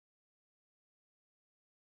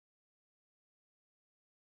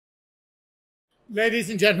Ladies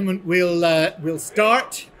and gentlemen, we'll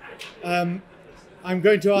start. I'm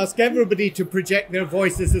going to ask everybody to project their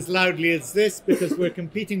voices as loudly as this because we're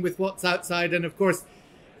competing with what's outside, and of course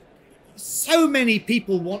so many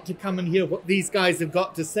people want to come and hear what these guys have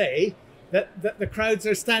got to say that the crowds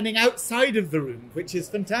are standing outside of the room, which is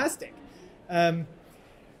fantastic.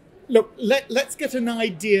 Look, let's get an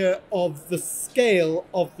idea of the scale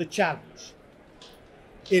of the challenge.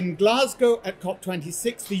 In Glasgow at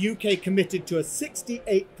COP26, the UK committed to a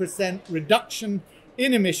 68% reduction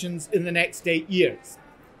in emissions in the next 8 years.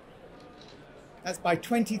 That's by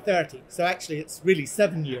 2030, so actually it's really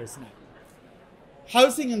 7 years now.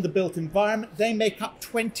 Housing and the built environment, they make up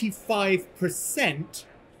 25%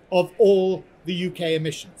 of all the UK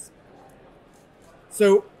emissions.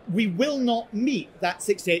 So we will not meet that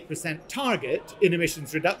 68% target in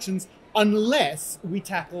emissions reductions unless we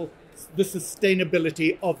tackle the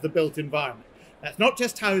sustainability of the built environment. That's not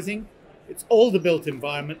just housing, it's all the built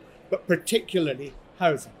environment, but particularly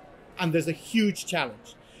housing. And there's a huge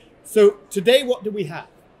challenge. So today, what do we have?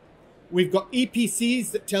 We've got EPCs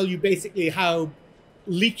that tell you basically how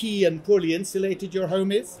leaky and poorly insulated your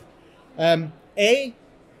home is. A,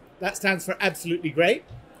 that stands for absolutely great.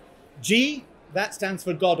 G, that stands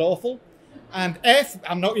for god awful. And F,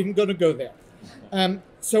 I'm not even going to go there.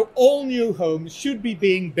 So all new homes should be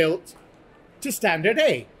being built to standard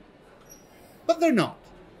A. But they're not.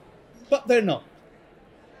 But they're not.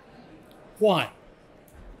 Why?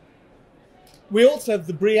 We also have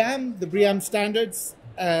the BREEAM standards.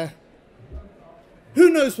 Who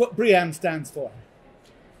knows what BREEAM stands for?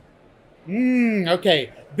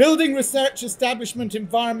 Okay. Building Research Establishment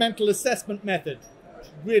Environmental Assessment Method.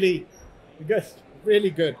 Really good.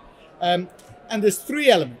 Really good. And there's three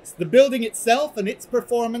elements: the building itself and its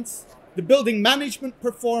performance, the building management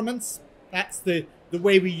performance, that's the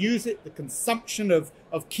way we use it, the consumption of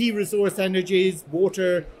key resource energies,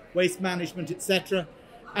 water, waste management, etc.,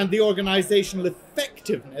 and the organizational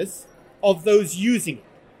effectiveness of those using it.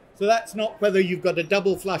 So that's not whether you've got a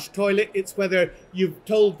double flush toilet, it's whether you've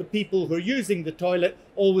told the people who are using the toilet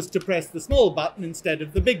always to press the small button instead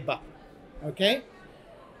of the big button. Okay?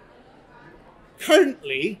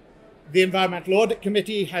 Currently, the Environmental Audit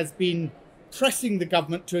Committee has been pressing the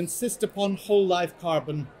government to insist upon whole life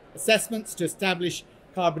carbon assessments to establish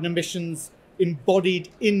carbon emissions embodied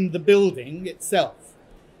in the building itself.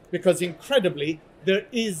 Because incredibly, there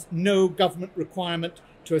is no government requirement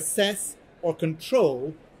to assess or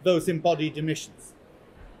control those embodied emissions.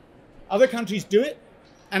 Other countries do it,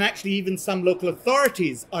 and actually even some local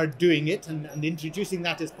authorities are doing it and introducing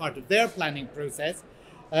that as part of their planning process.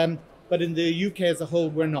 But in the UK as a whole,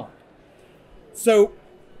 we're not. So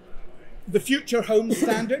the Future Home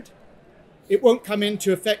Standard, it won't come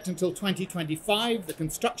into effect until 2025. The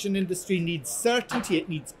construction industry needs certainty, it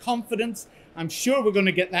needs confidence. I'm sure we're going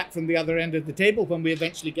to get that from the other end of the table when we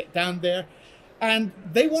eventually get down there. And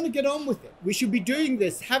they want to get on with it. We should be doing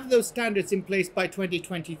this, have those standards in place by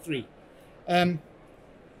 2023.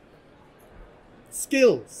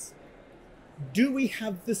 Skills. Do we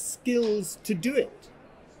have the skills to do it?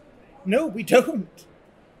 No, we don't.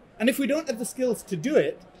 And if we don't have the skills to do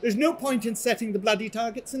it, there's no point in setting the bloody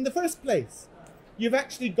targets in the first place. You've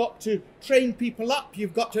actually got to train people up.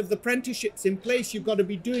 You've got to have the apprenticeships in place. You've got to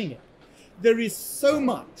be doing it. There is so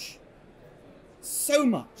much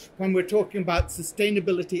when we're talking about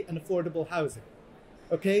sustainability and affordable housing.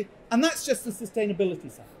 Okay? And that's just the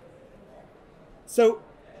sustainability side. So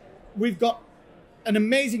we've got an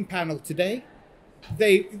amazing panel today.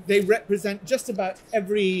 They represent just about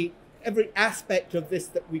every aspect of this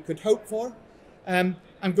that we could hope for. I'm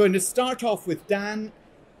going to start off with Dan.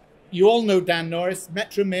 You all know Dan Norris,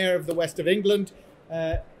 Metro Mayor of the West of England,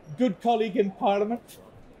 good colleague in Parliament,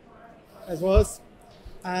 as was.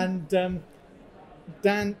 And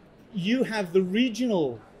Dan, you have the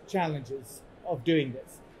regional challenges of doing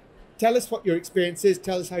this. Tell us what your experience is.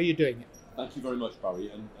 Tell us how you're doing it. Thank you very much, Barry,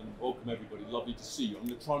 and welcome everybody. Lovely to see you. I'm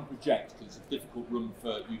going to try and project because it's a difficult room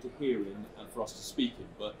for you to hear in and for us to speak in,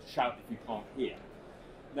 but shout if you can't hear.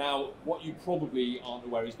 Now, what you probably aren't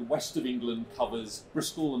aware is the west of England covers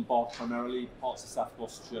Bristol and Bath primarily, parts of South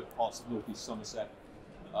Gloucestershire, parts of North East Somerset,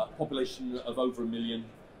 population of over 1 million.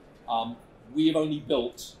 We have only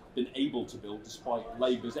been able to build, despite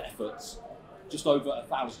Labour's efforts, just over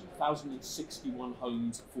 1,061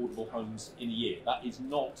 homes, affordable homes in a year. That is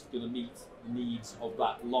not going to meet the needs of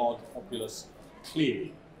that large populace,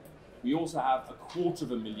 clearly. We also have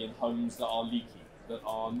 250,000 homes that are leaky, that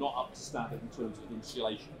are not up to standard in terms of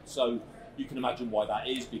insulation. So you can imagine why that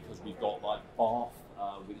is, because we've got like Bath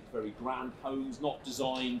with its very grand homes, not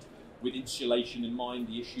designed with insulation in mind.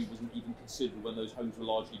 The issue wasn't even considered when those homes were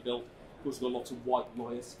largely built. Of course, we've got lots of white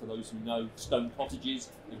lias, for those who know, stone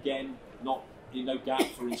cottages, again, not no gap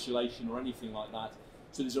for insulation or anything like that.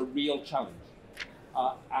 So there's a real challenge.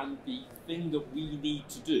 And the thing that we need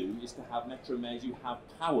to do is to have metro mayors who have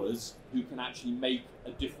powers who can actually make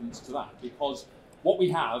a difference to that. Because what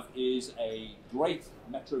we have is a great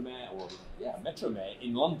metro mayor, metro mayor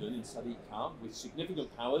in London, in Sadiq Khan, with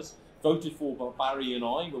significant powers, voted for by Barry and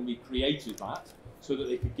I when we created that, so that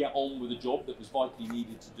they could get on with a job that was vitally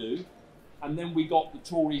needed to do. And then we got the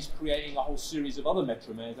Tories creating a whole series of other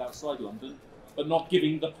metro mayors outside London, but not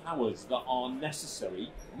giving the powers that are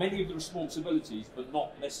necessary, many of the responsibilities, but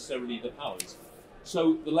not necessarily the powers.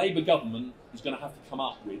 So the Labour government is going to have to come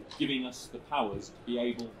up with giving us the powers to be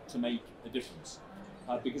able to make a difference.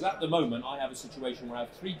 Because at the moment I have a situation where I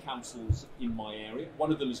have 3 councils in my area.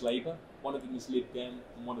 One of them is Labour, one of them is Lib Dem,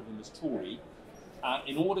 and one of them is Tory.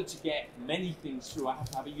 In order to get many things through, I have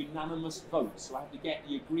to have a unanimous vote. So I have to get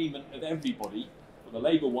the agreement of everybody. Well, the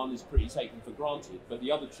Labour one is pretty taken for granted, but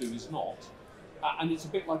the other 2 is not. And it's a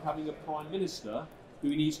bit like having a Prime Minister who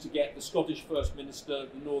needs to get the Scottish First Minister,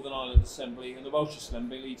 the Northern Ireland Assembly and the Welsh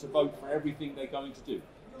Assembly to vote for everything they're going to do.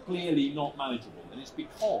 Clearly not manageable. And it's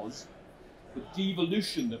because the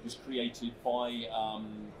devolution that was created by,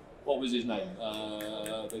 what was his name?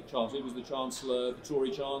 The Chancellor. It was the Chancellor, the Tory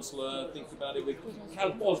Chancellor, think about it, with Cal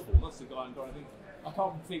Osborne, that's the guy I'm trying to think. I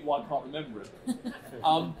can't think why I can't remember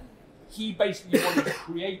him. He basically wanted to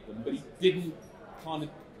create them, but he didn't kind of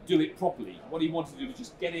do it properly. What he wanted to do was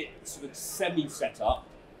just get it sort of semi-set up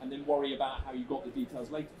and then worry about how you got the details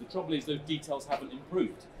later. The trouble is those details haven't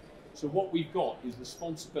improved. So what we've got is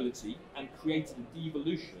responsibility and created a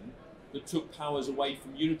devolution that took powers away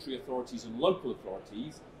from unitary authorities and local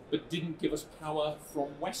authorities, but didn't give us power from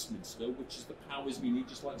Westminster, which is the powers we need,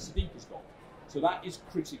 just like Sadiq has got. So that is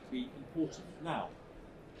critically important. Now,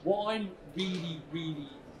 what I'm really, really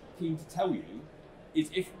keen to tell you is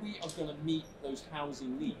if we are going to meet those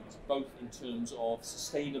housing needs, both in terms of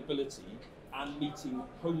sustainability and meeting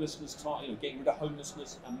homelessness, getting rid of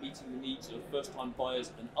homelessness and meeting the needs of first-time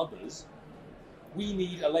buyers and others, we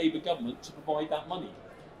need a Labour government to provide that money.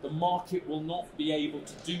 The market will not be able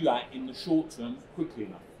to do that in the short term quickly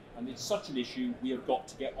enough. And it's such an issue, we have got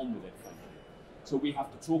to get on with it, frankly. So we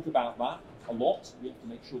have to talk about that a lot. We have to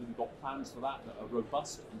make sure that we've got plans for that are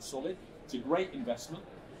robust and solid. It's a great investment.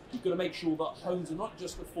 We've got to make sure that homes are not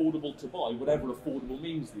just affordable to buy, whatever affordable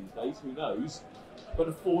means these days, who knows, but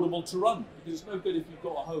affordable to run. Because it's no good if you've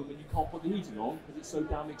got a home and you can't put the heating on because it's so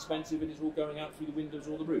damn expensive and it's all going out through the windows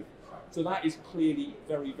or the roof. So that is clearly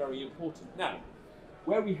very, very important. Now,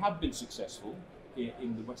 where we have been successful here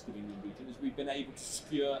in the West of England region is we've been able to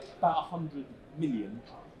secure about 100 million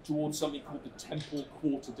towards something called the Temple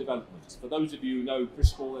Quarter development. For those of you who know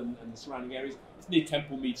Bristol and the surrounding areas, it's near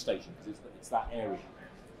Temple Mead Station because it's that area.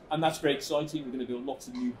 And that's very exciting. We're going to build lots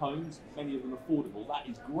of new homes, many of them affordable. That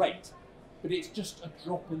is great, but it's just a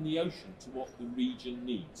drop in the ocean to what the region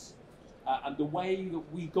needs. And the way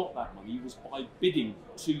that we got that money was by bidding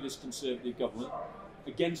to this Conservative government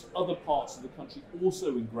against other parts of the country also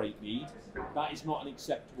in great need. That is not an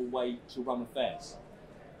acceptable way to run affairs.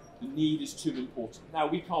 The need is too important. Now,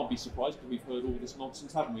 we can't be surprised because we've heard all this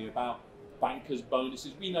nonsense, haven't we, about bankers'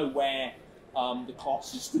 bonuses. We know where the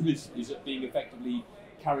class system is being effectively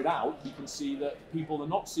carried out. We can see that people are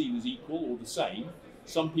not seen as equal or the same.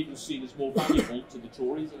 Some people are seen as more valuable to the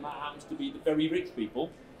Tories, and that happens to be the very rich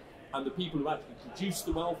people. And the people who actually produce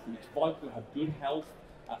the wealth, and it's vital to have good health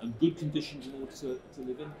and good conditions in order to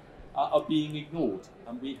live in, are being ignored.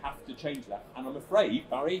 And we have to change that. And I'm afraid,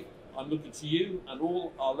 Barry, I'm looking to you and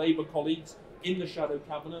all our Labour colleagues in the Shadow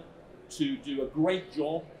Cabinet to do a great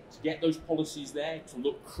job to get those policies there, to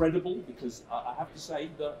look credible, because I have to say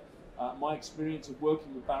that my experience of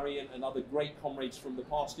working with Barry and other great comrades from the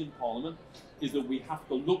past in Parliament is that we have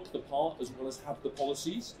to look the part as well as have the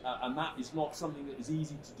policies, and that is not something that is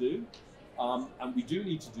easy to do. And we do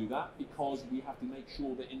need to do that because we have to make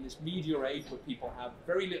sure that in this media age where people have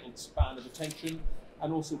very little span of attention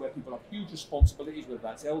and also where people have huge responsibilities, whether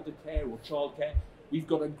that's elder care or childcare, we've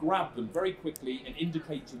got to grab them very quickly and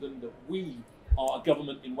indicate to them that we are a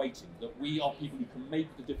government in waiting, that we are people who can make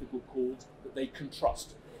the difficult calls that they can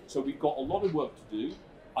trust. So we've got a lot of work to do.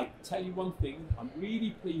 I tell you one thing, I'm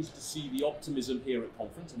really pleased to see the optimism here at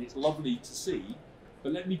conference, and it's lovely to see,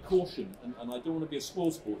 but let me caution, and I don't want to be a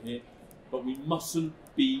smallsport here, but we mustn't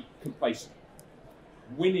be complacent.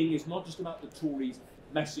 Winning is not just about the Tories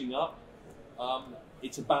messing up,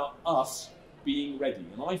 it's about us being ready.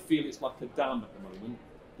 And I feel it's like a dam at the moment.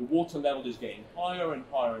 The water level is getting higher and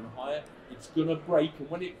higher and higher. It's going to break, and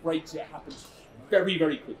when it breaks, it happens very,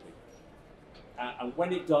 very quickly. And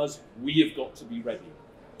when it does, we have got to be ready.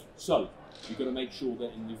 So we've got to make sure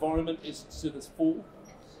that the environment is to the fore.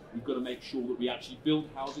 We've got to make sure that we actually build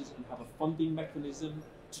houses and have a funding mechanism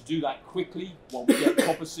to do that quickly while we get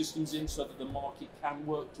proper systems in so that the market can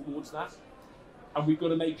work towards that. And we've got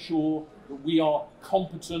to make sure that we are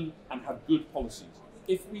competent and have good policies.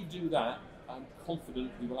 If we do that, I'm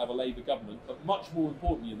confident we will have a Labour government, but much more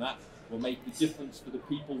importantly than that, will make the difference for the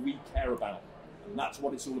people we care about. And that's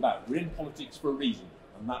what it's all about. We're in politics for a reason,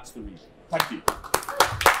 and that's the reason. Thank you.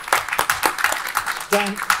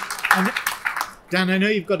 Dan, I know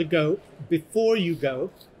you've got to go. Before you go,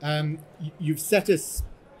 you've set us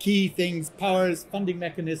key things, powers, funding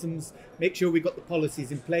mechanisms, make sure we've got the policies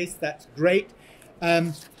in place. That's great.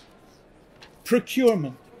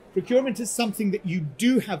 Procurement. Procurement is something that you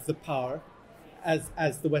do have the power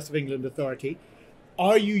as the West of England Authority.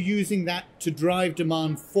 Are you using that to drive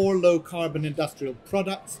demand for low carbon industrial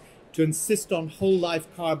products, to insist on whole life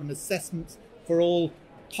carbon assessments for all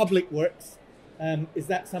public works? Is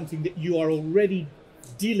that something that you are already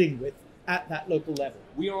dealing with at that local level?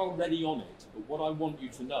 We are already on it, but what I want you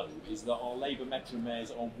to know is that our Labour Metro Mayors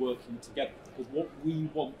are working together, because what we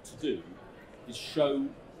want to do is show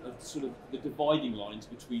sort of the dividing lines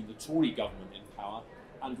between the Tory government in power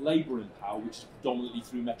and Labour in power, which is predominantly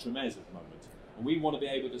through Metro Mayors at the moment. And we want to be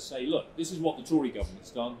able to say, look, this is what the Tory government's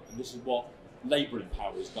done, and this is what Labour in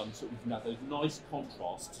power has done, so we can have those nice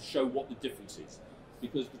contrasts to show what the difference is.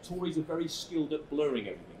 Because the Tories are very skilled at blurring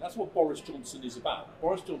everything. That's what Boris Johnson is about.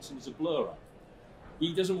 Boris Johnson is a blurrer.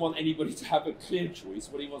 He doesn't want anybody to have a clear choice.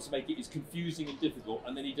 What he wants to make it is confusing and difficult,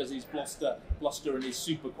 and then he does his bluster and his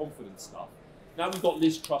super confident stuff. Now we've got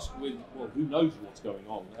Liz Truss with, well, who knows what's going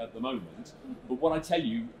on at the moment. But what I tell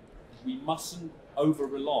you, we mustn't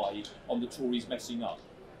over-rely on the Tories messing up.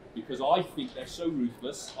 Because I think they're so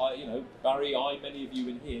ruthless. Barry, many of you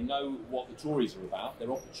in here know what the Tories are about.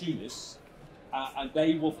 They're opportunists. And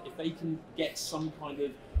they will, if they can get some kind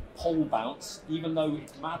of poll bounce, even though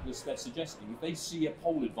it's madness they're suggesting, if they see a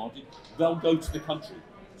poll advantage, they'll go to the country.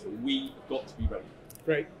 So we've got to be ready.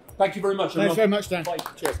 Great. Thank you very much. Thanks very much, Dan. Bye.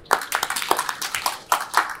 Cheers.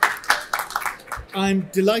 I'm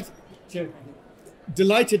delighted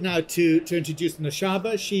now to introduce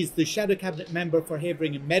Naushabah. She's the Shadow Cabinet Member for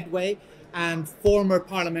Havering and Medway and former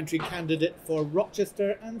parliamentary candidate for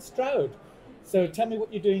Rochester and Stroud. So tell me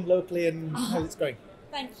what you're doing locally and how it's going.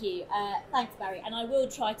 Thank you. Thanks, Barry. And I will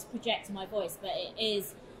try to project my voice, but it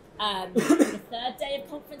is the third day of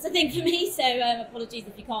conference, I think, for me. So apologies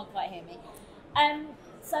if you can't quite hear me.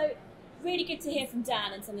 So really good to hear from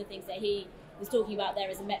Dan and some of the things that he was talking about there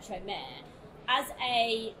as a Metro Mayor. As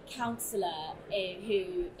a councillor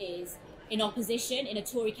who is in opposition in a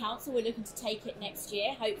Tory council, we're looking to take it next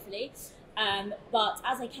year, hopefully. But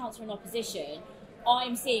as a councillor in opposition,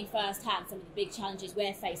 I'm seeing firsthand some of the big challenges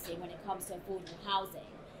we're facing when it comes to affordable housing.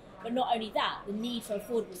 But not only that, the need for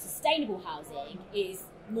affordable, sustainable housing is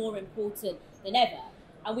more important than ever.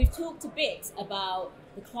 And we've talked a bit about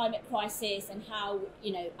the climate crisis and how,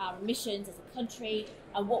 our emissions as a country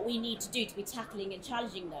and what we need to do to be tackling and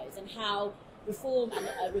challenging those, and how reform and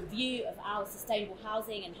a review of our sustainable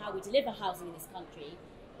housing and how we deliver housing in this country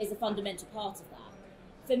is a fundamental part of that.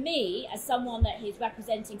 For me, as someone that is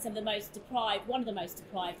representing some of the most deprived, one of the most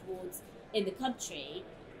deprived wards in the country,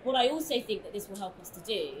 what I also think that this will help us to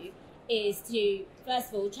do is to, first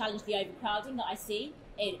of all, challenge the overcrowding that I see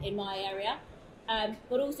in my area,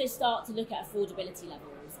 but also start to look at affordability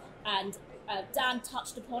levels. And Dan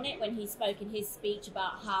touched upon it when he spoke in his speech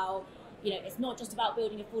about how it's not just about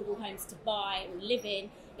building affordable homes to buy or live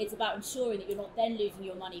in, it's about ensuring that you're not then losing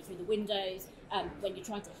your money through the windows when you're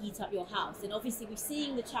trying to heat up your house. And obviously we're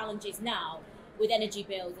seeing the challenges now with energy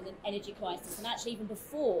bills and an energy crisis. And actually even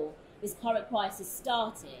before this current crisis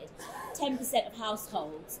started, 10% of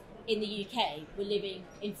households in the UK were living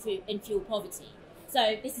in fuel poverty.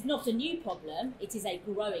 So this is not a new problem, it is a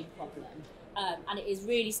growing problem. And it is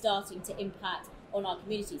really starting to impact on our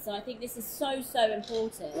community. So I think this is so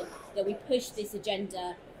important that we push this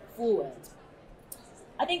agenda forward.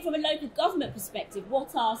 I think from a local government perspective,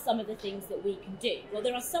 what are some of the things that we can do? Well,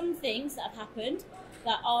 there are some things that have happened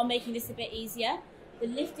that are making this a bit easier. The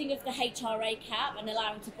lifting of the HRA cap and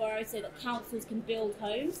allowing to borrow so that councils can build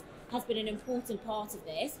homes has been an important part of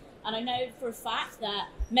this. And I know for a fact that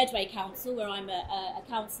Medway Council, where I'm a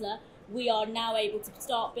councillor, we are now able to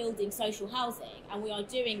start building social housing, and we are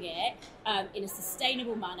doing it in a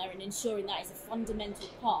sustainable manner and ensuring that is a fundamental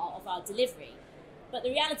part of our delivery. But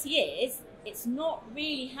the reality is, it's not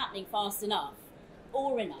really happening fast enough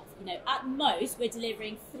or enough. At most, we're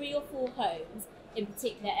delivering 3 or 4 homes in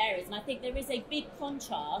particular areas, and I think there is a big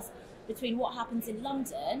contrast between what happens in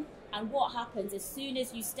London and what happens as soon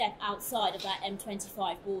as you step outside of that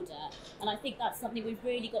M25 border. And I think that's something we've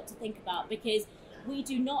really got to think about, because we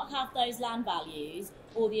do not have those land values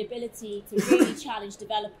or the ability to really challenge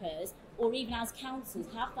developers, or even as councils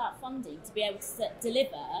have that funding to be able to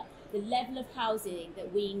deliver the level of housing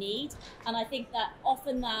that we need. And I think that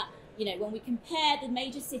often that, you know, when we compare the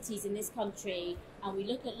major cities in this country and we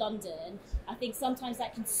look at London, I think sometimes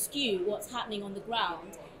that can skew what's happening on the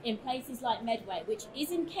ground in places like Medway, which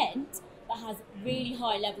is in Kent, but has really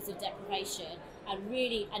high levels of deprivation and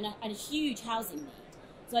really and a huge housing need.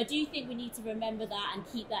 So I do think we need to remember that and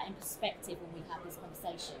keep that in perspective when we have this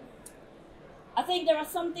conversation. I think there are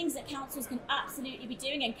some things that councils can absolutely be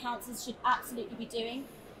doing and councils should absolutely be doing.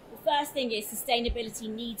 The first thing is sustainability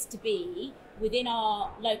needs to be within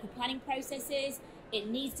our local planning processes. It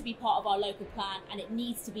needs to be part of our local plan, and it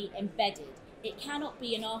needs to be embedded. It cannot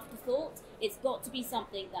be an afterthought. It's got to be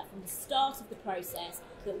something that from the start of the process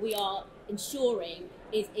that we are ensuring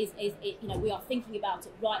is we are thinking about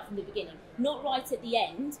it right from the beginning. Not right at the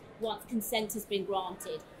end once consent has been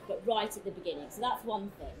granted, but right at the beginning. So that's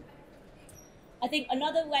one thing. I think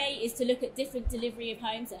another way is to look at different delivery of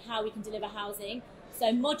homes and how we can deliver housing. So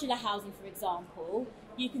modular housing, for example,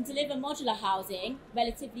 you can deliver modular housing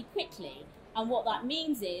relatively quickly. And what that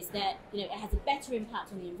means is that, you know, it has a better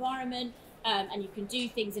impact on the environment, and you can do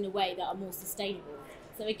things in a way that are more sustainable.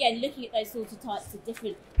 So again, looking at those sorts of types of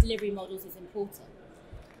different delivery models is important.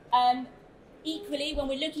 Equally, when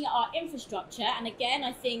we're looking at our infrastructure, and again,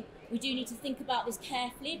 I think we do need to think about this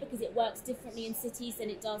carefully because it works differently in cities than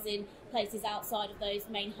it does in places outside of those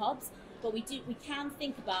main hubs. But we can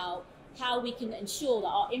think about how we can ensure that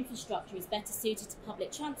our infrastructure is better suited to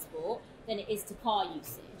public transport than it is to car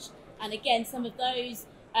usage. And again, some of those,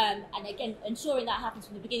 and again, ensuring that happens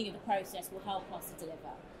from the beginning of the process will help us to deliver.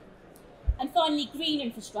 And finally, green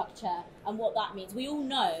infrastructure and what that means. We all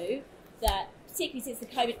know that, particularly since the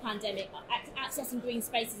COVID pandemic, accessing green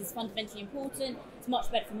spaces is fundamentally important. It's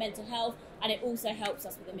much better for mental health, and it also helps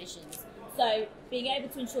us with emissions. So being able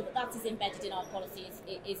to ensure that that is embedded in our policy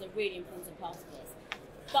is a really important part of this.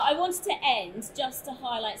 But I wanted to end just to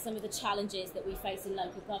highlight some of the challenges that we face in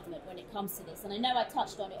local government when it comes to this. And I know I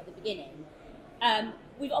touched on it at the beginning.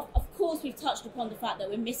 Of course, we've touched upon the fact that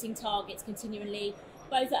we're missing targets continually,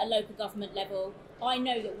 both at a local government level. I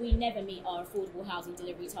know that we never meet our affordable housing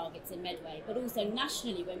delivery targets in Medway, but also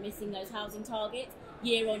nationally we're missing those housing targets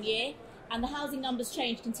year on year, and the housing numbers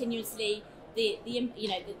change continuously. The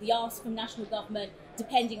ask from national government,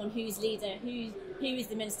 depending on who's leader, who is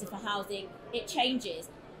the Minister for Housing, it changes.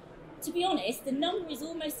 To be honest, the number is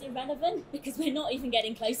almost irrelevant because we're not even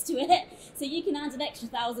getting close to it. So you can add an extra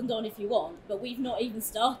 1,000 on if you want, but we've not even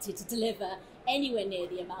started to deliver anywhere near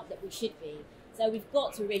the amount that we should be. So we've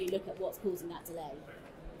got to really look at what's causing that delay.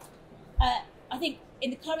 I think in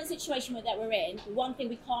the current situation that we're in, one thing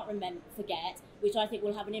we can't forget, which I think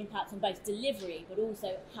will have an impact on both delivery but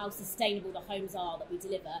also how sustainable the homes are that we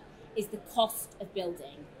deliver, is the cost of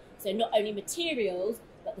building. So not only materials,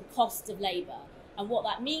 but the cost of labour. And what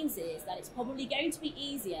that means is that it's probably going to be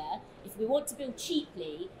easier, if we want to build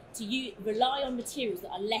cheaply, to rely on materials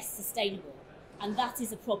that are less sustainable. And that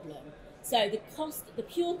is a problem. So the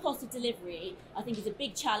pure cost of delivery, I think, is a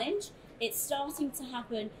big challenge. It's starting to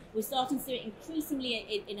happen. We're starting to see it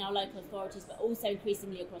increasingly in our local authorities, but also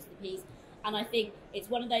increasingly across the piece. And I think it's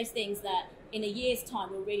one of those things that in a year's time,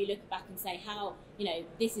 we'll really look back and say how,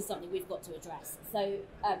 this is something we've got to address. So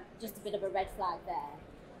just a bit of a red flag there.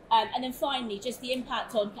 And then finally, just the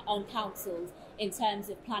impact on councils in terms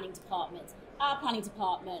of planning departments. Our planning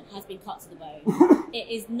department has been cut to the bone. It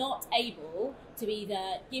is not able to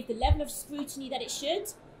either give the level of scrutiny that it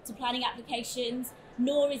should to planning applications,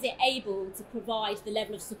 nor is it able to provide the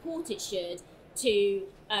level of support it should to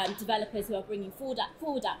developers who are bringing forward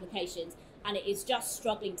applications, and it is just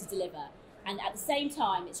struggling to deliver. And at the same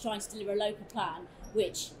time, it's trying to deliver a local plan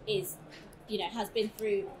which is, has been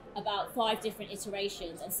through about 5 different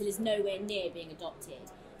iterations and still is nowhere near being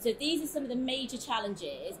adopted. So these are some of the major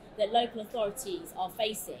challenges that local authorities are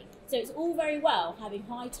facing. So it's all very well having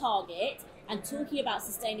high targets and talking about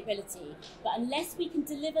sustainability, but unless we can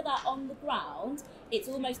deliver that on the ground, it's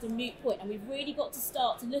almost a moot point. And we've really got to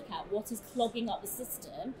start to look at what is clogging up the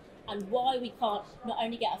system and why we can't not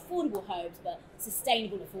only get affordable homes, but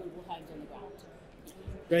sustainable affordable homes on the ground.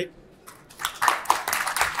 Great.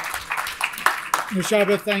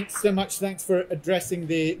 Naushabah, thanks so much. Thanks for addressing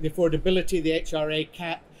the affordability, the HRA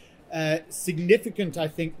cap. Significant, I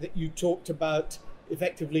think, that you talked about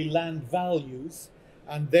effectively land values.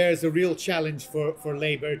 And there's a real challenge for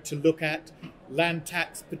Labour to look at land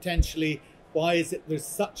tax potentially. Why is it there's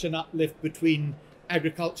such an uplift between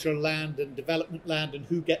agricultural land and development land and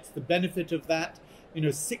who gets the benefit of that.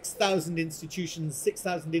 6,000 institutions,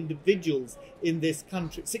 6,000 individuals in this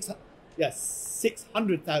country,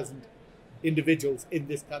 600,000 individuals in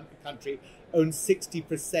this country own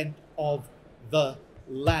 60% of the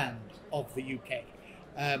land of the UK.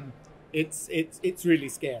 It's really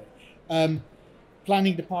scary.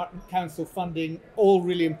 Planning department, council funding, all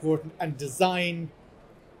really important, and design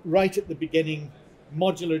right at the beginning,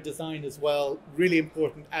 modular design as well, really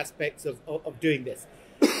important aspects of doing this.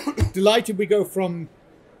 Delighted we go from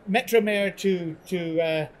Metro Mayor to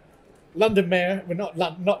London Mayor, well not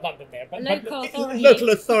London Mayor, but local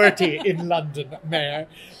authority in London Mayor.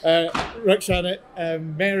 Rokhsana,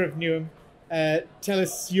 Mayor of Newham, tell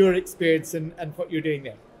us your experience and what you're doing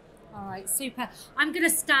there. All right, super. I'm going to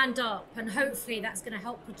stand up and hopefully that's going to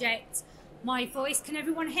help project my voice. Can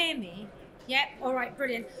everyone hear me? Yep, all right,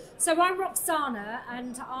 brilliant. So I'm Rokhsana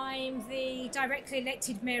and I'm the directly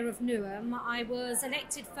elected Mayor of Newham. I was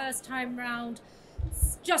elected first time round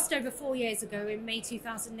just over 4 years ago in May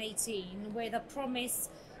 2018 with a promise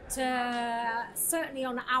to, certainly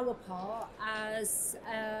on our part, as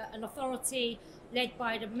an authority led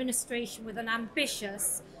by an administration with an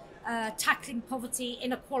ambitious tackling poverty,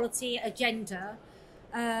 inequality agenda,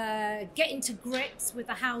 getting to grips with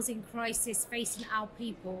the housing crisis facing our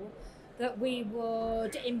people, that we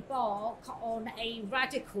would embark on a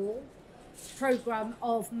radical programme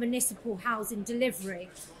of municipal housing delivery.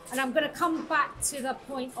 And I'm going to come back to the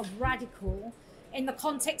point of radical in the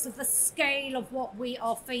context of the scale of what we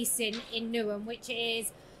are facing in Newham, which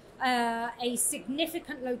is a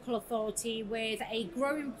significant local authority with a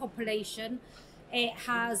growing population. It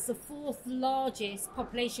has the 4th largest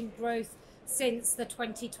population growth since the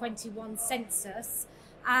 2021 census,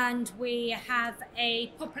 and we have a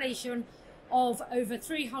population of over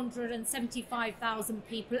 375,000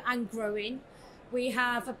 people and growing. We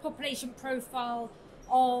have a population profile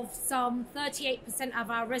of some 38%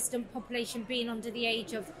 of our resident population being under the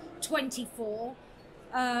age of 24.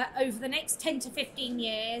 Over the next 10 to 15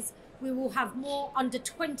 years, we will have more under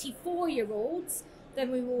 24-year-olds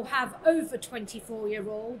than we will have over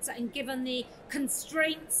 24-year-olds. And given the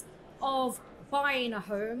constraints of buying a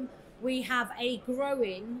home, we have a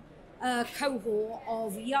growing cohort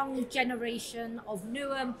of young generation of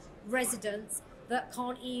Newham residents that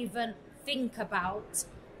can't even think about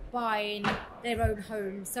buying their own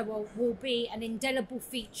home. So will be an indelible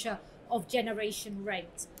feature of generation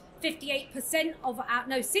rent. 68% of our,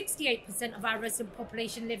 no, 68% of our resident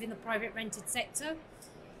population live in the private rented sector.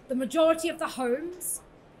 The majority of the homes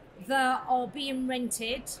that are being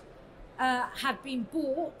rented have been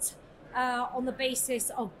bought on the basis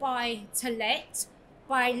of buy to let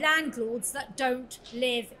by landlords that don't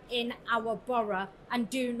live in our borough and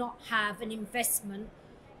do not have an investment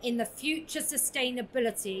in the future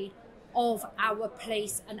sustainability of our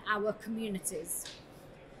place and our communities.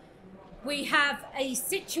 We have a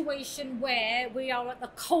situation where we are at the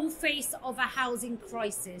coalface of a housing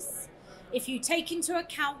crisis. If you take into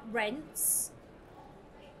account rents,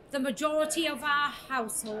 the majority of our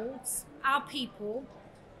households, our people,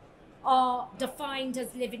 are defined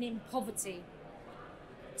as living in poverty.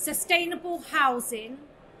 Sustainable housing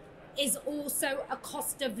is also a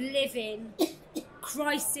cost of living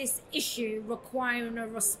crisis issue requiring a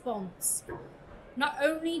response. Not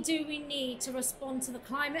only do we need to respond to the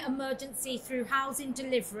climate emergency through housing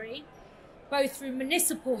delivery, both through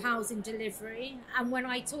municipal housing delivery, and when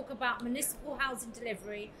I talk about municipal housing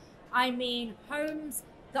delivery, I mean homes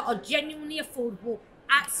that are genuinely affordable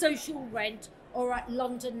at social rent or at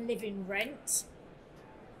London living rent.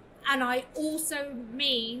 And I also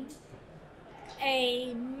mean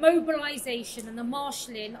a mobilisation and the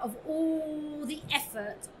marshalling of all the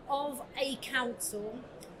effort of a council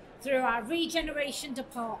through our regeneration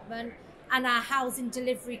department and our housing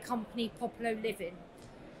delivery company, Popular Living.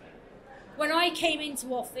 When I came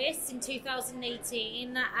into office in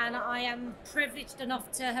 2018, and I am privileged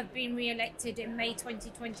enough to have been re-elected in May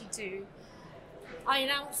 2022, I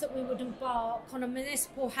announced that we would embark on a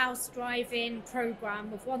municipal house drive-in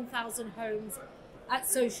programme of 1,000 homes at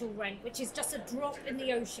social rent, which is just a drop in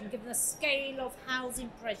the ocean given the scale of housing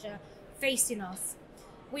pressure facing us.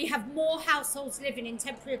 We have more households living in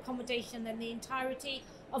temporary accommodation than the entirety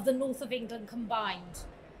of the north of England combined.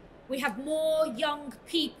 We have more young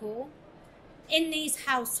people in these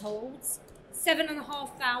households,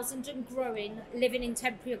 7,500 and growing, living in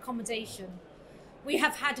temporary accommodation. We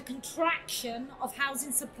have had a contraction of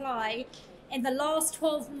housing supply in the last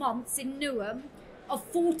 12 months in Newham of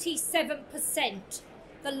 47%,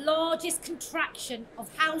 the largest contraction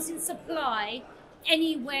of housing supply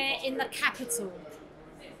anywhere in the capital.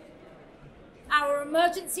 our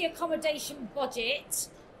emergency accommodation budget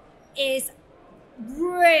is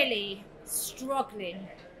really struggling.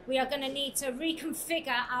 We are going to need to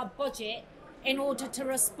reconfigure our budget in order to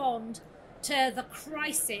respond to the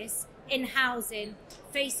crisis in housing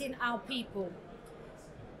facing our people.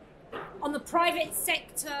 On the private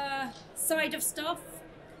sector side of stuff,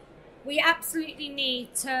 we absolutely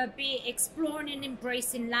need to be exploring and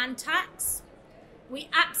embracing land tax. We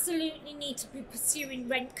absolutely need to be pursuing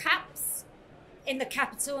rent caps in the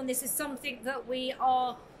capital, and this is something that we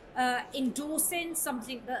are endorsing,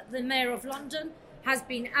 something that the Mayor of London has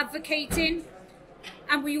been advocating.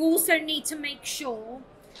 And we also need to make sure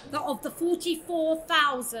that of the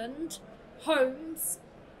 44,000 homes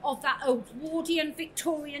of that Edwardian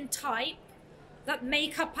Victorian type that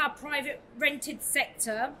make up our private rented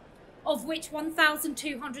sector, of which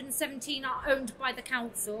 1,217 are owned by the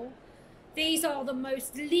council, these are the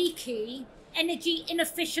most leaky, energy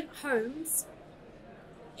inefficient homes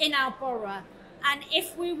in our borough. And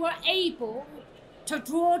if we were able to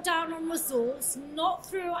draw down on resource, not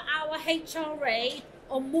through our HRA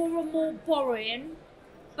or more and more borrowing,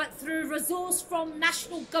 but through resource from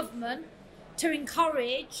national government to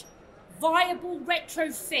encourage viable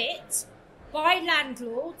retrofit by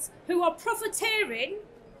landlords who are profiteering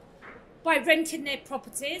by renting their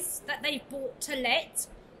properties that they've bought to let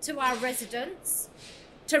to our residents.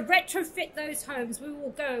 To retrofit those homes, we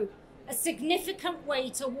will go a significant way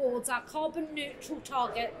towards our carbon neutral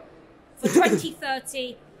target for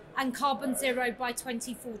 2030 and carbon zero by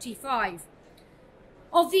 2045.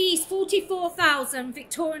 Of these 44,000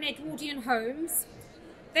 Victorian Edwardian homes,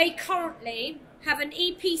 they currently have an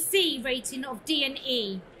EPC rating of D and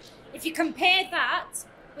E. If you compare that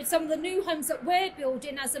with some of the new homes that we're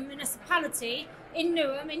building as a municipality in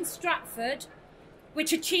Newham, in Stratford,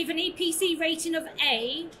 which achieve an EPC rating of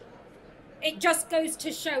A, it just goes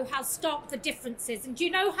to show how stark the difference is. And do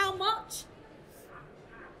you know how much?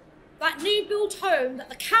 That new build home that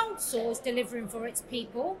the council is delivering for its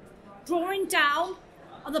people, drawing down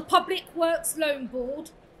on the Public Works Loan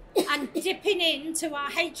Board and dipping into our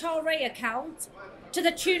HRA account to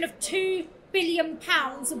the tune of £2 billion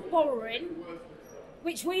of borrowing,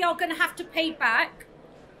 which we are going to have to pay back.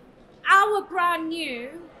 Our brand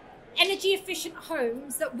new energy efficient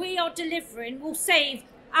homes that we are delivering will save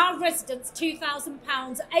our residents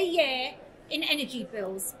 £2,000 a year in energy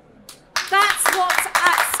bills. That's what's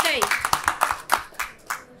at stake.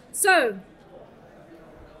 So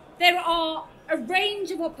there are a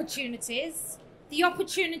range of opportunities. The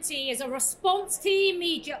opportunity is a response to the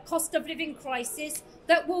immediate cost of living crisis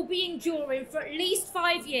that will be enduring for at least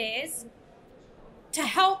 5 years, to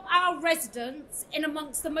help our residents in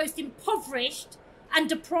amongst the most impoverished and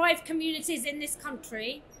deprived communities in this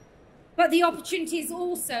country. But the opportunity is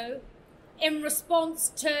also in response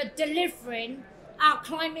to delivering our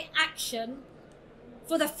climate action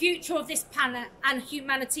for the future of this planet and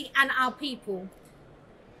humanity and our people.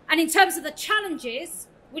 And in terms of the challenges,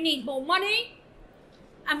 we need more money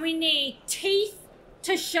and we need teeth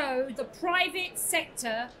to show the private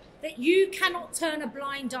sector that you cannot turn a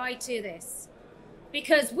blind eye to this.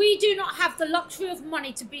 Because we do not have the luxury of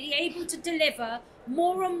money to be able to deliver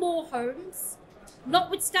more and more homes,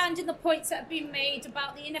 notwithstanding the points that have been made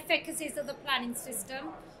about the inefficacies of the planning system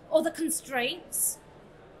or the constraints.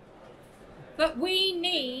 But we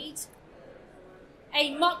need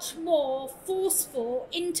a much more forceful,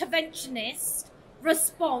 interventionist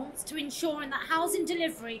response to ensuring that housing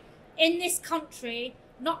delivery in this country,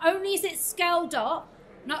 not only is it scaled up,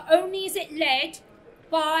 not only is it led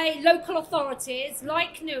by local authorities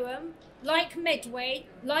like Newham, like Medway,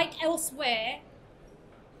 like elsewhere,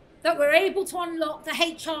 that we're able to unlock the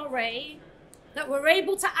HRA, that we're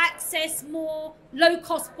able to access more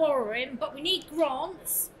low-cost borrowing, but we need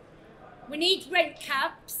grants, we need rent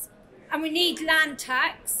caps, and we need land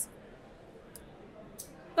tax.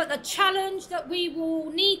 But the challenge that we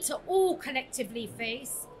will need to all collectively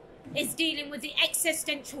face is dealing with the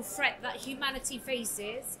existential threat that humanity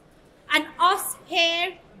faces. And us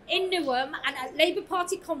here in Newham and at Labour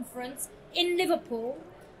Party conference in Liverpool,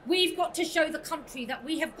 we've got to show the country that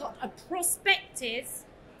we have got a perspective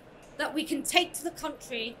that we can take to the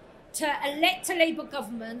country to elect a Labour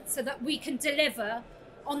government so that we can deliver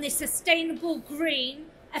on this sustainable, green,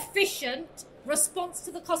 efficient response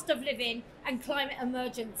to the cost of living and climate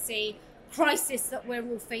emergency crisis that we're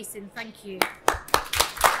all facing. Thank you.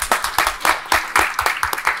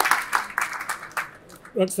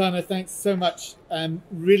 Rokhsana, thanks so much.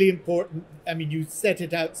 Really important. I mean, you set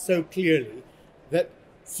it out so clearly that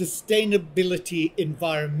sustainability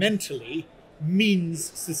environmentally means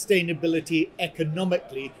sustainability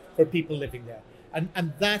economically for people living there.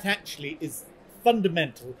 And that actually is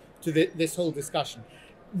fundamental to this whole discussion.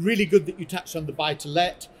 Really good that you touched on the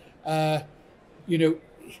buy-to-let. You know,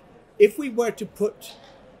 if we were to put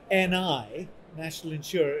NI, National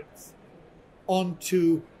Insurance,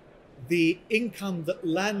 onto the income that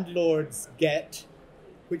landlords get,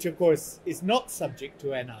 which of course is not subject to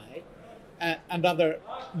NI, and other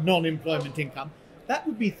non-employment income, that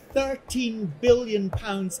would be £13 billion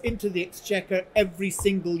into the exchequer every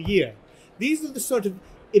single year. These are the sort of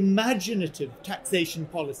imaginative taxation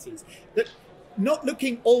policies that not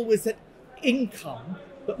looking always at income,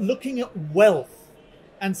 but looking at wealth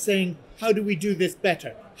and saying, how do we do this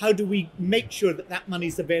better? How do we make sure that that money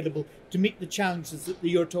is available to meet the challenges that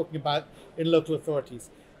you're talking about in local authorities?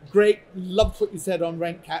 Great, loved what you said on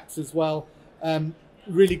rent caps as well.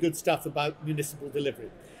 Really good stuff about municipal delivery.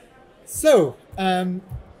 So I'm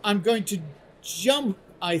going to jump,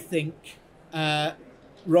 I think,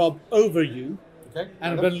 Rob, over you. Okay.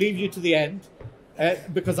 And I'm going to leave you to the end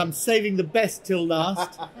because I'm saving the best till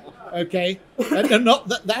last. Okay. And not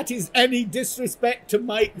that that is any disrespect to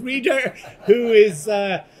Mike Reader, who is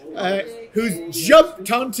who's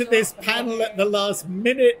jumped onto this panel at the last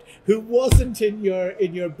minute, who wasn't in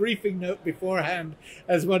your briefing note beforehand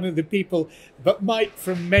as one of the people, but Mike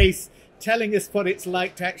from MACE telling us what it's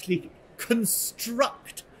like to actually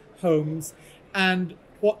construct homes and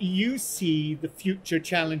what you see the future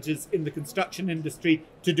challenges in the construction industry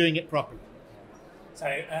to doing it properly. So,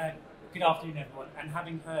 good afternoon everyone, and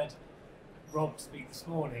having heard Rob speak this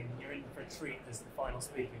morning, you're in for a treat as the final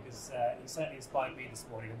speaker, because he certainly inspired me this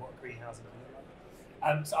morning on what greenhousing can look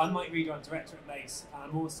like. So I'm Mike Reader, I'm Director at MACE, and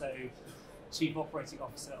I'm also Chief Operating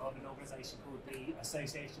Officer of an organisation called the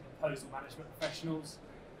Association of Proposal Management Professionals.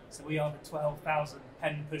 So we are the 12,000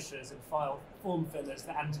 pen pushers and form fillers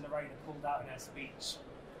that Angela Rayner called out in her speech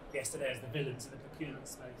yesterday as the villains of the procurement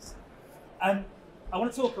space. I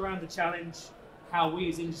want to talk around the challenge, how we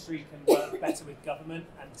as industry can work better with government,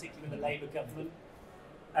 and particularly with the Labour government.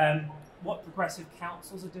 What progressive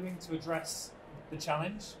councils are doing to address the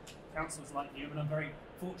challenge. Councils like Newham, and I'm very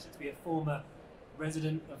fortunate to be a former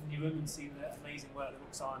resident of Newham and seen the amazing work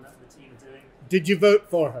that Rokhsana and the team are doing. Did you vote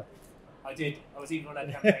for her? I did. I was even on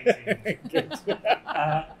their campaign team.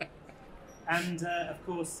 Of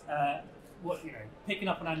course, picking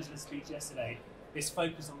up on Angela's speech yesterday, this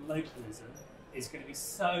focus on localism is going to be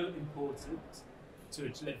so important to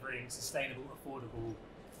delivering sustainable, affordable,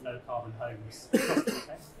 low-carbon homes across the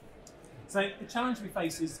UK. So the challenge we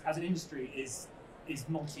face as an industry is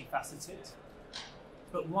multifaceted,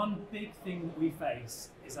 but one big thing that we face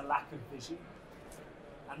is a lack of vision,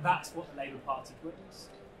 and that's what the Labour Party brings.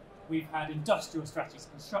 We've had industrial strategies,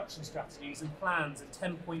 construction strategies and plans and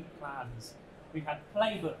 10-point plans. We've had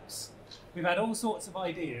playbooks. We've had all sorts of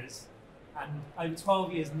ideas, and over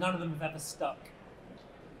 12 years, none of them have ever stuck.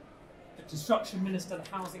 The construction minister,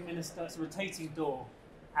 the housing minister, it's a rotating door.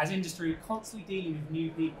 As industry, we're constantly dealing with new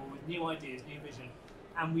people, with new ideas, new vision,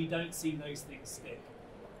 and we don't see those things stick.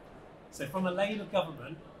 So from a Labour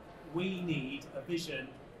government, we need a vision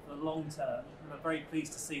for the long term, and I'm very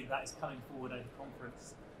pleased to see that is coming forward over the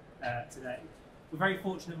conference today. We're very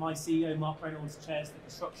fortunate my CEO, Mark Reynolds, chairs the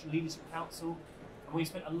Construction Leadership Council, and we've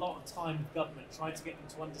spent a lot of time with government trying to get them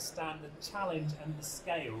to understand the challenge and the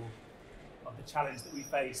scale of the challenge that we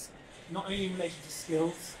face, not only in relation to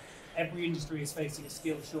skills. Every industry is facing a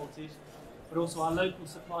skills shortage, but also our local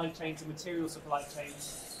supply chains and material supply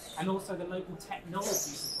chains, and also the local technology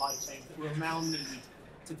supply chains that we'll now need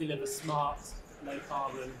to deliver smart,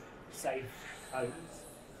 low-carbon, safe homes.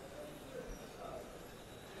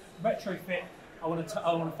 Retrofit, I want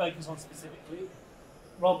to focus on specifically.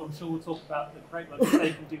 Rob, I'm sure we'll talk about the great work that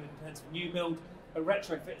they can do in terms of new build, but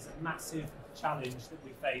retrofit is a massive challenge that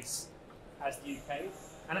we face as the UK,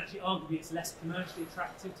 and actually arguably it's less commercially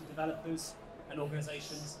attractive to developers and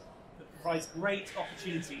organisations, but provides great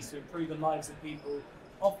opportunities to improve the lives of people,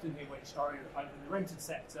 often who which are either in the rented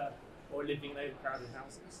sector or living in overcrowded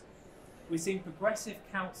houses. We're seeing progressive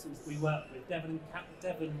councils that we work with, Devon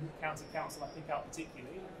County Council I pick out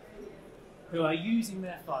particularly, who are using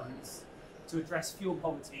their funds to address fuel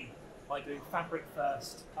poverty by doing fabric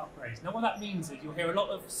first upgrades. Now what that means is you'll hear a lot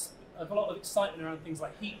of excitement around things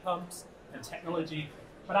like heat pumps and technology,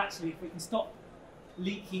 but actually if we can stop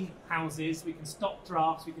leaking houses, we can stop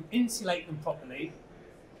drafts, we can insulate them properly,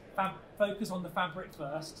 focus on the fabric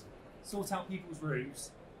first, sort out people's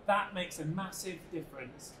roofs, that makes a massive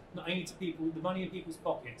difference, not only to people, the money in people's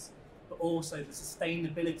pockets, but also the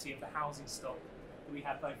sustainability of the housing stock that we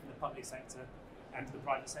have both in the public sector and the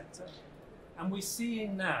private sector. And we're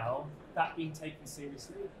seeing now that being taken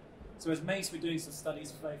seriously. So as MACE, we're doing some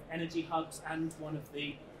studies for both energy hubs and one of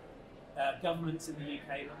the governments in the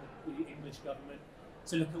UK, not the English government,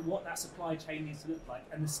 to look at what that supply chain needs to look like.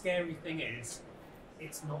 And the scary thing is,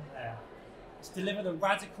 it's not there. To deliver the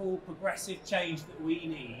radical, progressive change that we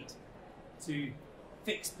need to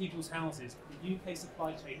fix people's houses, the UK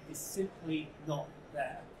supply chain is simply not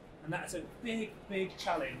there. And that's a big, big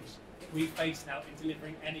challenge that we face now in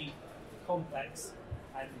delivering any complex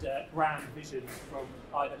and grand vision from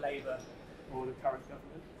either Labour or the current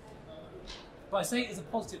government. But I say it is a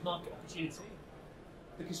positive market opportunity.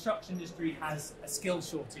 The construction industry has a skill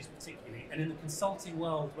shortage particularly, and in the consulting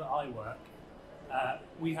world where I work,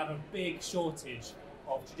 we have a big shortage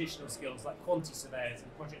of traditional skills like quantity surveyors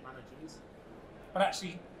and project managers. But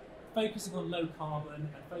actually, focusing on low carbon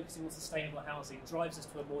and focusing on sustainable housing drives us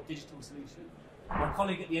to a more digital solution. My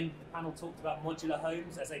colleague at the end of the panel talked about modular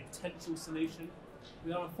homes as a potential solution.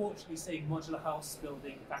 We are unfortunately seeing modular house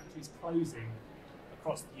building factories closing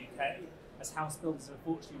across the UK as house builders are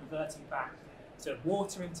unfortunately reverting back to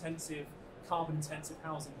water-intensive, carbon-intensive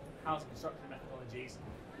housing construction methodologies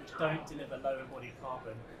which don't deliver low embodied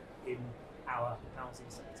carbon in our housing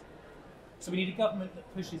sector. So we need a government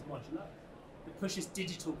that pushes modular, that pushes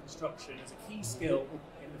digital construction as a key skill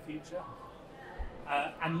in the future,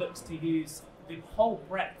 and looks to use the whole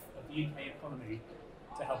breadth of the UK economy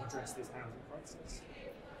to help address this housing crisis.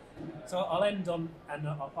 So I'll end on, and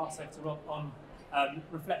I'll pass over to Rob, on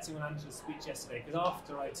reflecting on Angela's speech yesterday, because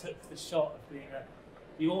after I took the shot of being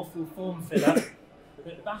the awful form filler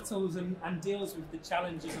that battles and deals with the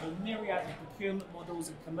challenges of a myriad of procurement models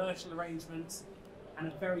and commercial arrangements and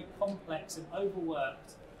a very complex and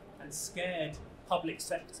overworked and scared public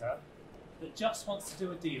sector that just wants to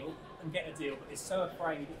do a deal and get a deal, but is so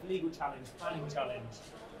afraid of legal challenge, planning challenge,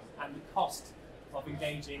 and the cost of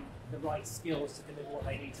engaging the right skills to deliver what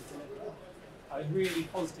they need to deliver. I was really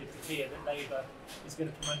positive to hear that Labour is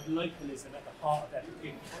going to promote localism at the heart of their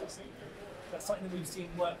procurement policy. That's something that we've seen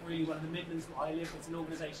work really well in the Midlands where I live. It's an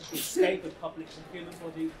organisation called Escape, a public procurement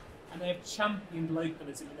body, and they have championed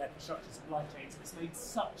localism in their construction supply chains. It's made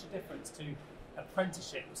such a difference to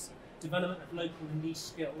apprenticeships, development of local and niche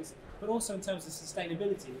skills, but also in terms of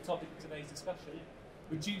sustainability, the topic of today's discussion,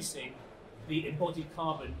 reducing the embodied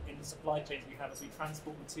carbon in the supply chains we have as we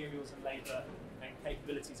transport materials and labour and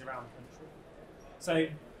capabilities around the country. So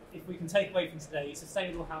if we can take away from today,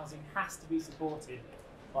 sustainable housing has to be supported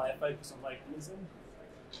by a focus on localism.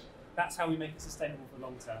 That's how we make it sustainable for the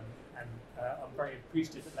long term, and I'm very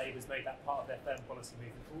appreciative that Labour's made that part of their firm policy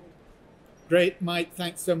moving forward. Great, Mike,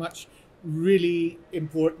 thanks so much. Really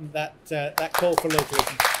important, that call for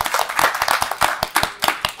localism.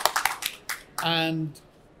 And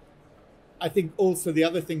I think also the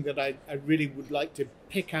other thing that I really would like to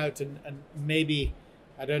pick out, and maybe,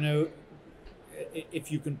 I don't know if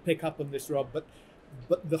you can pick up on this, Rob, but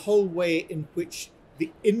the whole way in which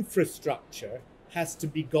the infrastructure has to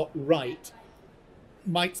be got right.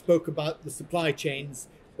 Mike spoke about the supply chains,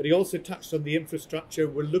 but he also touched on the infrastructure.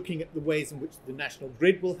 We're looking at the ways in which the national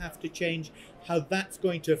grid will have to change, how that's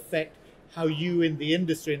going to affect how you in the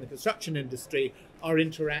industry, in the construction industry, are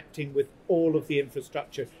interacting with all of the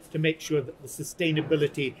infrastructure to make sure that the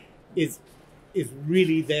sustainability is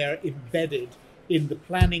really there, embedded in the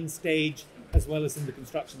planning stage as well as in the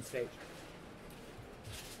construction stage.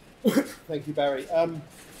 Thank you, Barry.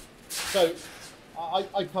 So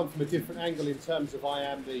I come from a different angle in terms of I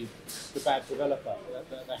am the bad developer,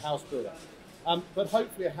 the house builder, but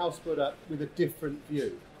hopefully a house builder with a different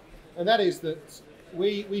view. And that is that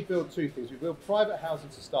we build two things. We build private housing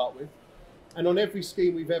to start with, and on every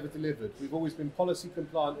scheme we've ever delivered, we've always been policy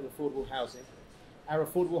compliant on affordable housing. Our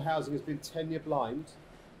affordable housing has been tenure blind,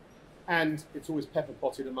 and it's always pepper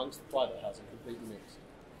potted amongst the private housing, completely mixed,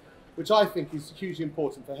 which I think is hugely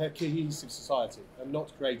important for a cohesive society and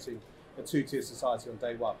not creating a two-tier society on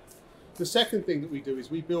day one. The second thing that we do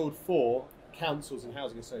is we build for councils and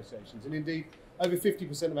housing associations, and indeed over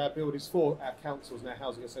 50% of our build is for our councils and our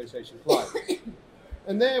housing association clients.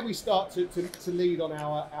 And there we start to lead on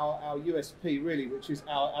our USP really, which is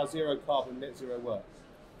our zero carbon net zero work.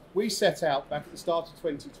 We set out back at the start of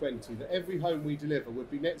 2020 that every home we deliver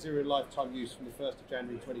would be net zero lifetime use from the 1st of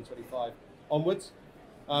January 2025 onwards.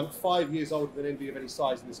 5 years older than anybody of any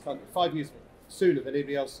size in this country, 5 years sooner than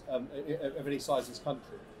anybody else of any size in this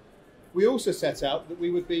country. We also set out that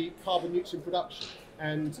we would be carbon neutral in production,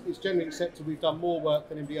 and it's generally accepted we've done more work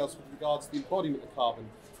than anybody else with regards to the embodiment of carbon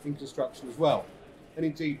in construction as well. And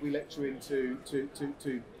indeed we lecture into to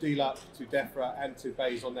DLUC, to DEFRA and to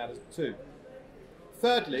BAYES on that as too.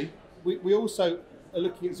 Thirdly, we also are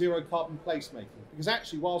looking at zero carbon placemaking, because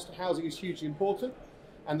actually whilst housing is hugely important,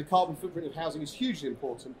 and the carbon footprint of housing is hugely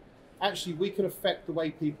important, actually we can affect the way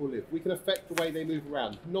people live. We can affect the way they move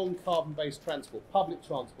around. Non-carbon based transport, public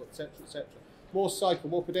transport, etc., etc. More cycle,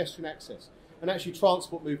 more pedestrian access. And actually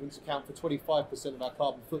transport movements account for 25% of our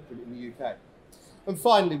carbon footprint in the UK. And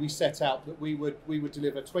finally, we set out that we would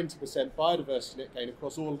deliver 20% biodiversity net gain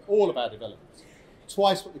across all of our developments.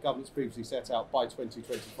 Twice what the government's previously set out by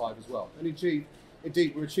 2025 as well. And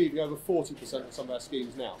indeed we're achieving over 40% of some of our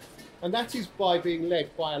schemes now. And that is by being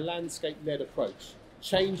led by a landscape-led approach,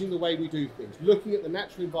 changing the way we do things, looking at the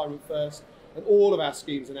natural environment first, and all of our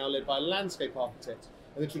schemes are now led by a landscape architect,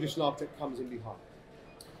 and the traditional architect comes in behind.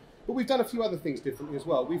 But we've done a few other things differently as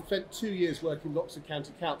well. We've spent 2 years working with Rokhsana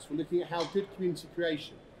County Council looking at how good community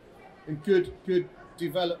creation and good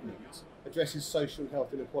development addresses social and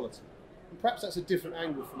health inequality. And perhaps that's a different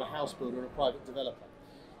angle from a house builder or a private developer.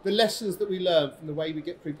 The lessons that we learn from the way we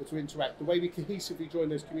get people to interact, the way we cohesively join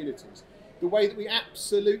those communities, the way that we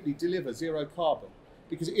absolutely deliver zero carbon,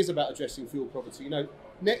 because it is about addressing fuel poverty. You know,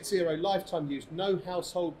 net zero, lifetime use, no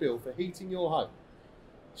household bill for heating your home.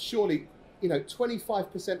 Surely,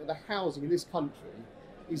 25% of the housing in this country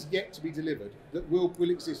is yet to be delivered that will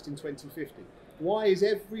exist in 2050. Why is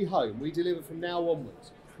every home we deliver from now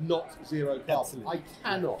onwards not zero carbon? Absolutely. I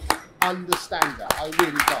cannot understand that. I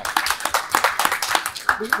really can't.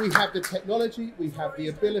 We have the technology, we have the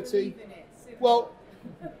ability. Well,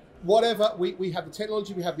 whatever, we have the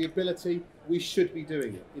technology, we have the ability, we should be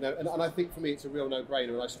doing it. And I think for me it's a real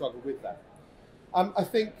no-brainer, and I struggle with that. I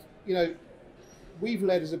think, we've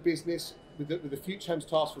led as a business with the Future Homes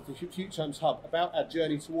Task Force, the Future Homes Hub, about our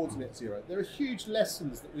journey towards net zero. There are huge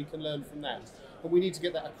lessons that we can learn from that, and we need to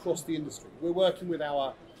get that across the industry. We're working with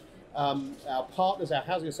our partners, our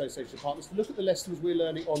housing association partners, to look at the lessons we're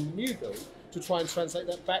learning on new build to try and translate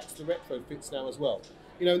that back to the retrofits now as well.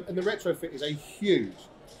 And the retrofit is a huge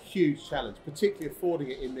challenge, particularly affording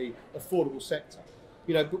it in the affordable sector.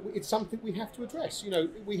 But it's something we have to address.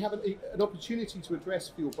 We have an opportunity to address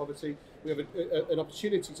fuel poverty. We have an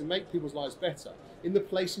opportunity to make people's lives better in the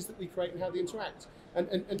places that we create and how they interact. And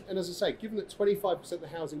as I say, given that 25% of the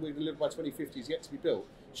housing we deliver by 2050 is yet to be built,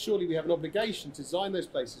 surely we have an obligation to design those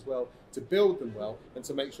places well, to build them well, and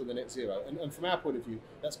to make sure they're net zero. And from our point of view,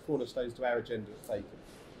 that's cornerstones to our agenda at Thakeham.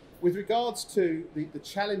 With regards to the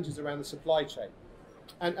challenges around the supply chain,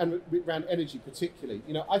 and around energy particularly,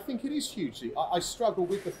 I think it is hugely. I struggle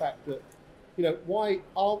with the fact that, why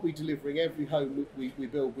aren't we delivering every home we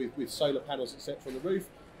build with solar panels, etc. on the roof?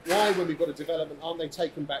 Why, when we've got a development, aren't they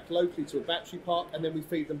taken back locally to a battery park, and then we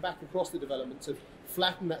feed them back across the development to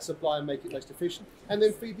flatten that supply and make it most efficient, and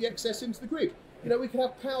then feed the excess into the grid? We can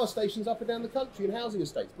have power stations up and down the country in housing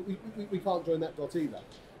estates, but we can't join that dot either.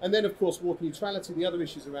 And then, of course, water neutrality, the other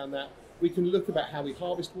issues around that. We can look about how we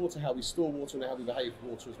harvest water, how we store water, and how we behave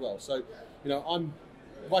with water as well. So, I'm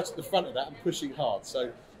right at the front of that and pushing hard.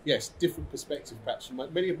 So, yes, different perspective perhaps from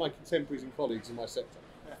many of my contemporaries and colleagues in my sector.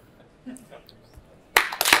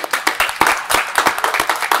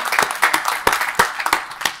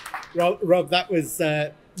 Rob, that was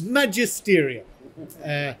magisterial.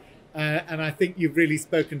 And I think you've really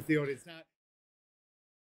spoken to the audience now.